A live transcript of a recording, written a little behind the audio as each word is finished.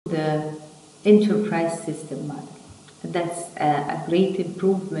the enterprise system model. That's a great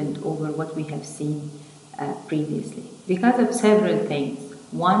improvement over what we have seen previously because of several things.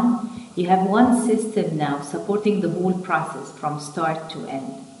 One, you have one system now supporting the whole process from start to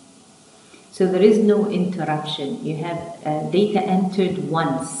end. So there is no interruption. You have data entered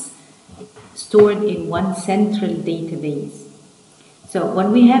once, stored in one central database. So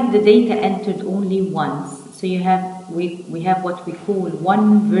when we have the data entered only once, so we have what we call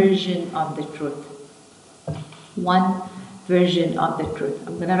one version of the truth. One version of the truth.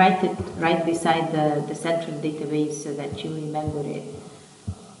 I'm going to write it right beside the central database so that you remember it.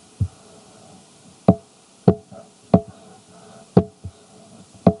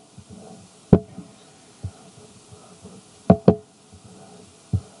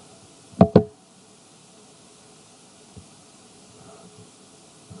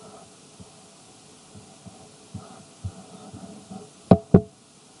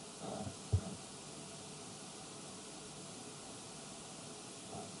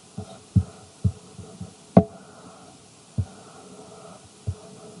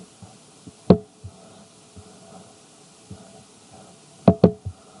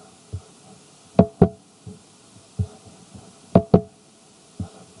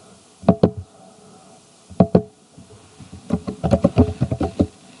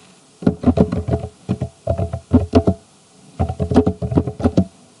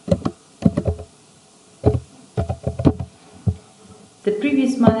 The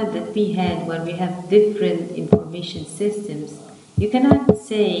previous model that we had, where we have different information systems, you cannot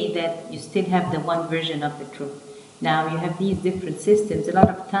say that you still have the one version of the truth. Now you have these different systems. A lot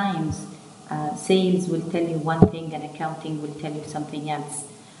of times sales will tell you one thing and accounting will tell you something else.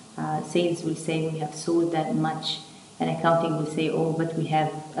 Sales will say we have sold that much, and accounting will say, oh, but we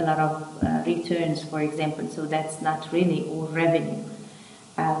have a lot of returns, for example, so that's not really all revenue.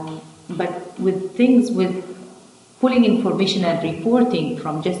 But with things with pulling information and reporting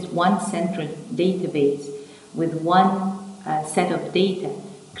from just one central database with one set of data,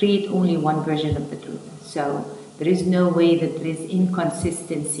 create only one version of the truth. So there is no way that there is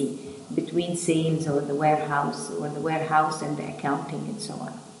inconsistency between sales or the warehouse and the accounting and so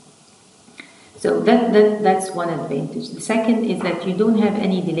on. So that's one advantage. The second is that you don't have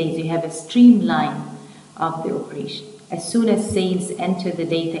any delays. You have a streamline of the operation. As soon as sales enter the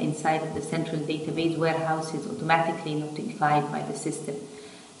data inside of the central database, warehouse is automatically notified by the system.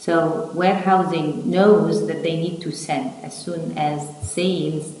 So warehousing knows that they need to send as soon as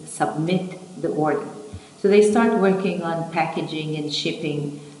sales submit the order. So they start working on packaging and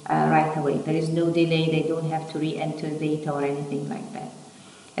shipping right away. There is no delay. They don't have to re-enter data or anything like that.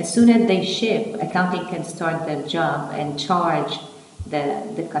 As soon as they ship, accounting can start their job and charge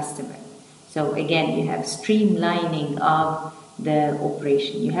the customer. So again, you have streamlining of the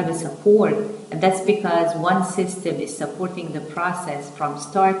operation. You have a support, and that's because one system is supporting the process from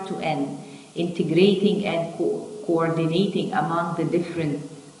start to end, integrating and coordinating among the different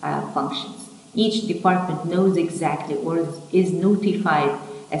functions. Each department knows exactly or is notified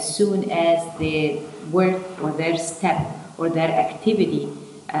as soon as their work or their step or their activity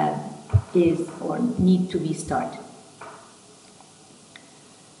is or need to be started.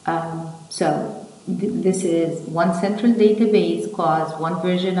 So this is one central database cause one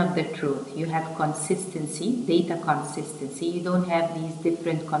version of the truth. You have consistency, data consistency. You don't have these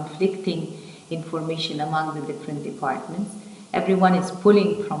different conflicting information among the different departments. Everyone is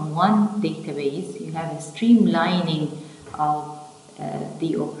pulling from one database. You have a streamlining of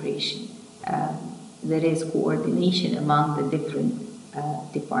the operation. There is coordination among the different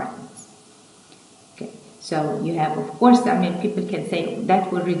departments. Okay. So you have, of course, I mean, people can say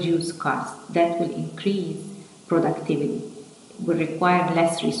that will reduce cost, that will increase productivity, will require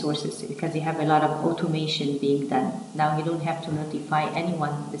less resources because you have a lot of automation being done. Now you don't have to notify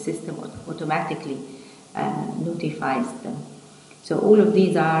anyone, the system automatically notifies them. So all of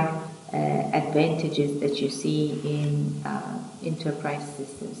these are advantages that you see in enterprise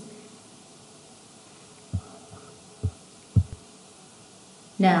systems.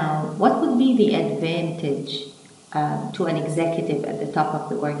 Now, what would be the advantage to an executive at the top of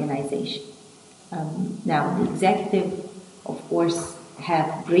the organization? Now, the executive, of course,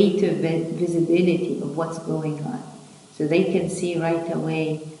 have greater visibility of what's going on. So they can see right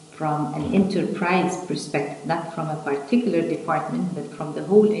away from an enterprise perspective, not from a particular department, but from the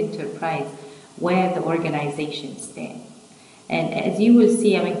whole enterprise, where the organization stands. And as you will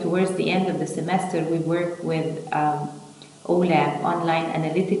see, I mean, towards the end of the semester, we work with OLAP, Online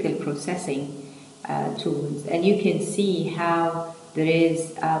Analytical Processing tools, and you can see how there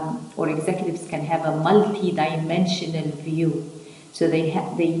is, or executives can have a multi-dimensional view. So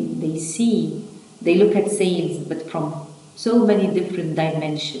they see, they look at sales, but from so many different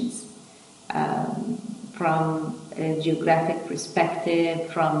dimensions, from a geographic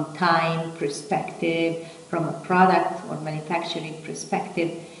perspective, from time perspective, from a product or manufacturing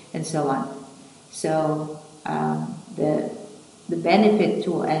perspective, and so on. So the benefit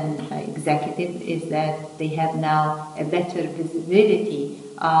to an executive is that they have now a better visibility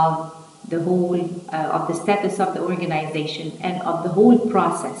of the whole of the status of the organization and of the whole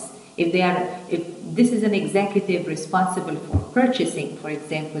process. If this is an executive responsible for purchasing, for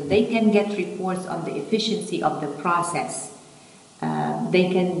example, they can get reports on the efficiency of the process. They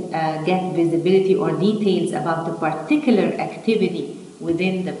can get visibility or details about the particular activity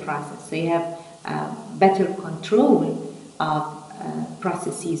within the process. So you have better control of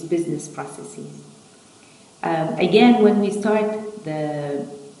processes, business processes. Again, when we start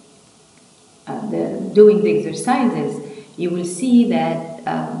doing the exercises, you will see that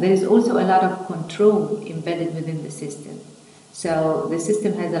there is also a lot of control embedded within the system. So the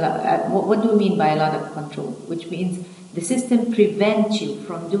system has a lot. What do we mean by a lot of control? Which means the system prevents you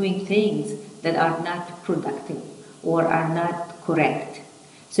from doing things that are not productive or are not correct.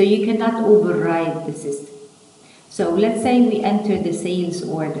 So you cannot override the system. So let's say we enter the sales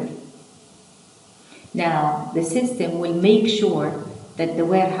order. Now the system will make sure that the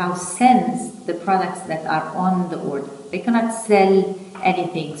warehouse sends the products that are on the order. They cannot sell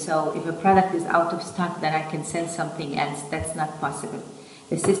anything. So if a product is out of stock, then I can send something else. That's not possible.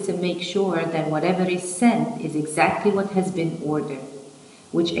 The system makes sure that whatever is sent is exactly what has been ordered,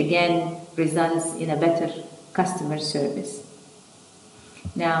 which again results in a better customer service.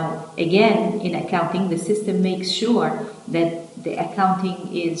 Now, again, in accounting, the system makes sure that the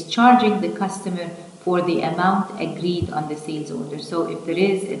accounting is charging the customer for the amount agreed on the sales order. So if there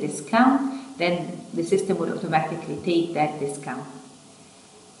is a discount, then the system will automatically take that discount.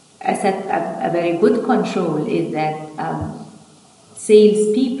 I said a very good control is that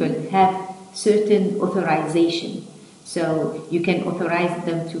salespeople have certain authorization. So you can authorize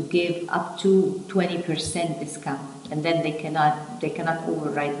them to give up to 20% discount, and then they cannot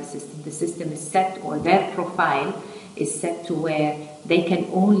override the system. The system is set, or their profile is set to where they can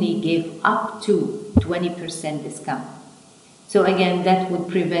only give up to 20% discount. So again, that would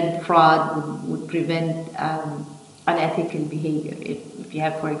prevent fraud, would prevent unethical behavior. If you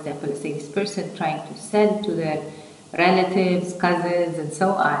have, for example, a salesperson trying to sell to their relatives, cousins, and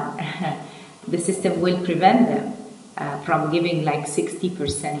so on, the system will prevent them from giving like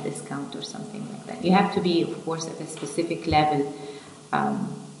 60% discount or something like that. You have to be, of course, at a specific level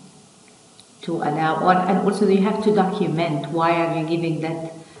to allow, and also you have to document why are you giving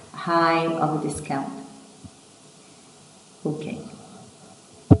that high of a discount. Okay.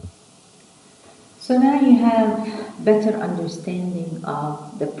 So now you have better understanding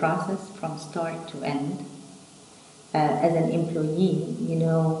of the process from start to end. As an employee, you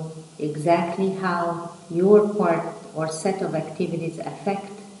know exactly how your part or set of activities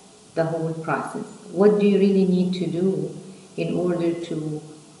affect the whole process. What do you really need to do in order to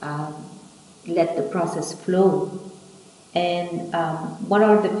let the process flow? And what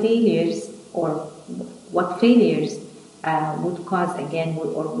are the failures, or what failures would cause, again,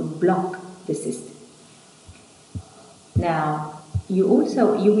 would block the system? Now,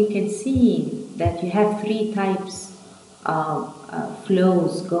 we can see that you have three types of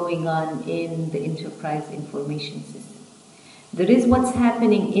flows going on in the enterprise information system. There is what's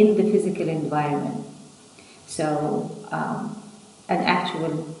happening in the physical environment. So, an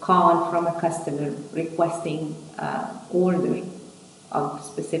actual call from a customer requesting order of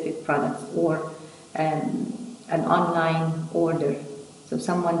specific products, or an online order. So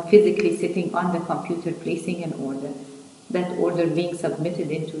someone physically sitting on the computer placing an order, that order being submitted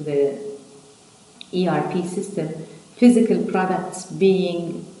into the ERP system, physical products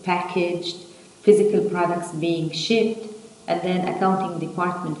being packaged, physical products being shipped, and then accounting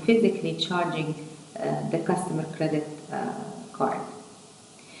department physically charging the customer credit card.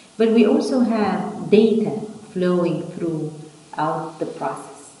 But we also have data flowing throughout the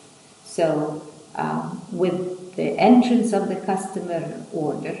process. So with the entrance of the customer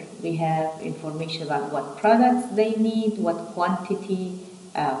order, we have information about what products they need, what quantity,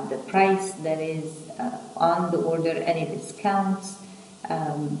 the price that is on the order, any discounts.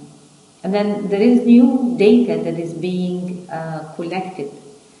 And then there is new data that is being collected.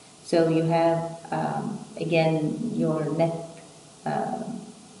 So you have, again, your net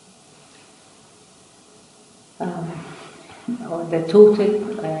or the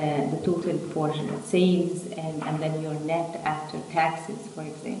total portion of sales, and then your net after taxes, for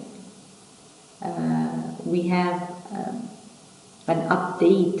example. We have an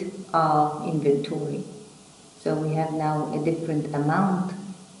update of inventory. So we have now a different amount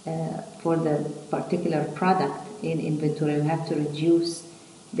for the particular product in inventory. We have to reduce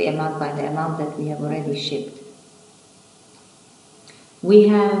the amount by the amount that we have already shipped. We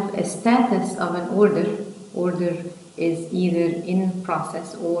have a status of an order. Order is either in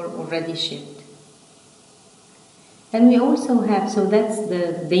process or already shipped. And we also have, so that's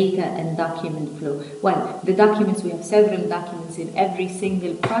the data and document flow. Well, the documents, we have several documents in every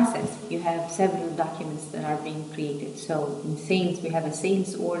single process. You have several documents that are being created. So in sales, we have a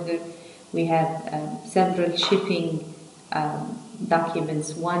sales order. We have several shipping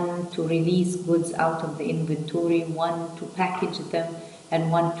documents, one to release goods out of the inventory, one to package them, and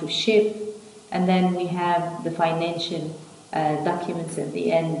one to ship. And then we have the financial documents at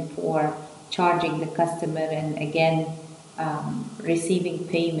the end for charging the customer and again receiving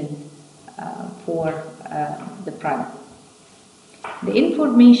payment for the product. The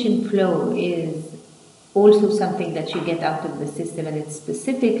information flow is also something that you get out of the system, and it's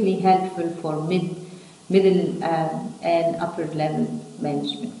specifically helpful for middle and upper level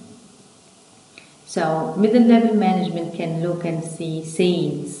management. So middle level management can look and see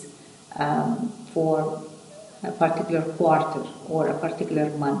sales for a particular quarter or a particular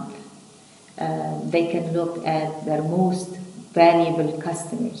month. They can look at their most valuable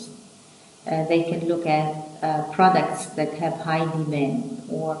customers. They can look at products that have high demand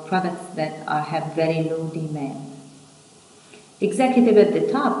or products that have very low demand. Executive at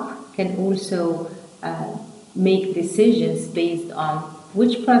the top can also make decisions based on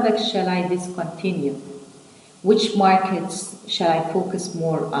which products shall I discontinue, which markets shall I focus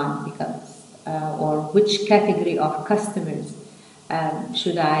more on, because or which category of customers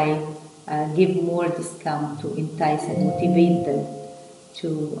should I give more discount to entice and motivate them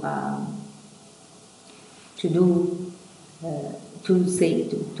to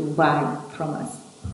buy from us.